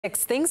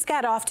Things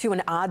got off to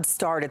an odd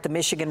start at the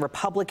Michigan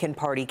Republican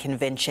Party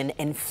convention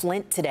in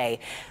Flint today.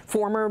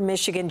 Former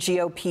Michigan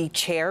GOP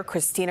chair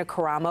Kristina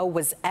Karamo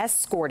was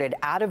escorted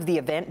out of the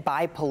event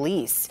by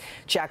police.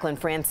 Jacqueline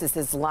Francis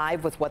is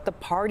live with what the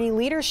party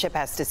leadership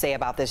has to say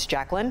about this.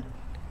 Jacqueline.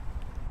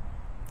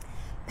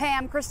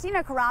 Pam,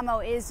 Kristina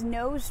Karamo is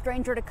no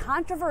stranger to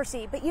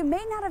controversy, but you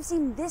may not have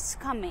seen this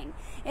coming.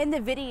 In the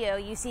video,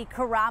 you see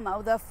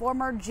Karamo, the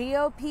former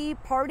GOP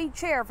party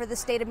chair for the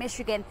state of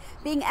Michigan,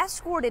 being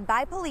escorted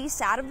by police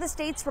out of the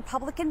state's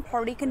Republican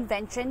Party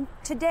convention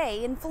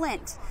today in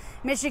Flint.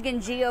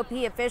 Michigan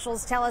GOP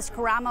officials tell us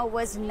Karamo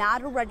was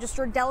not a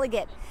registered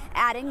delegate,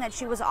 adding that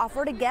she was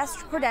offered a guest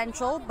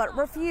credential but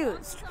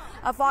refused.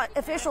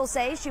 Officials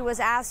say she was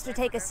asked to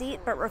take a seat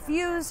but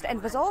refused,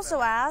 and was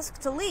also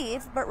asked to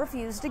leave but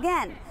refused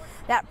again.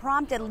 That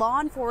prompted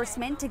law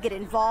enforcement to get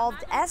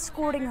involved,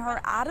 escorting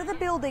her out of the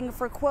building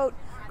for, quote,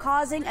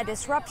 causing a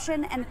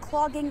disruption and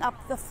clogging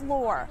up the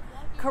floor.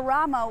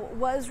 Karamo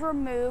was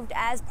removed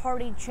as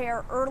party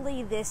chair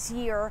early this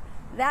year.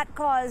 That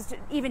caused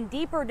even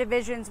deeper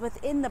divisions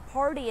within the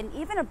party and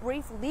even a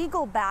brief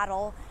legal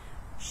battle.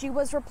 She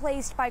was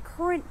replaced by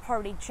current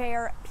party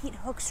chair Pete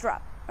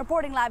Hoekstra.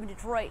 Reporting live in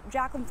Detroit,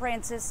 Jacqueline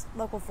Francis,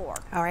 Local 4.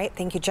 All right.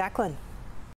 Thank you, Jacqueline.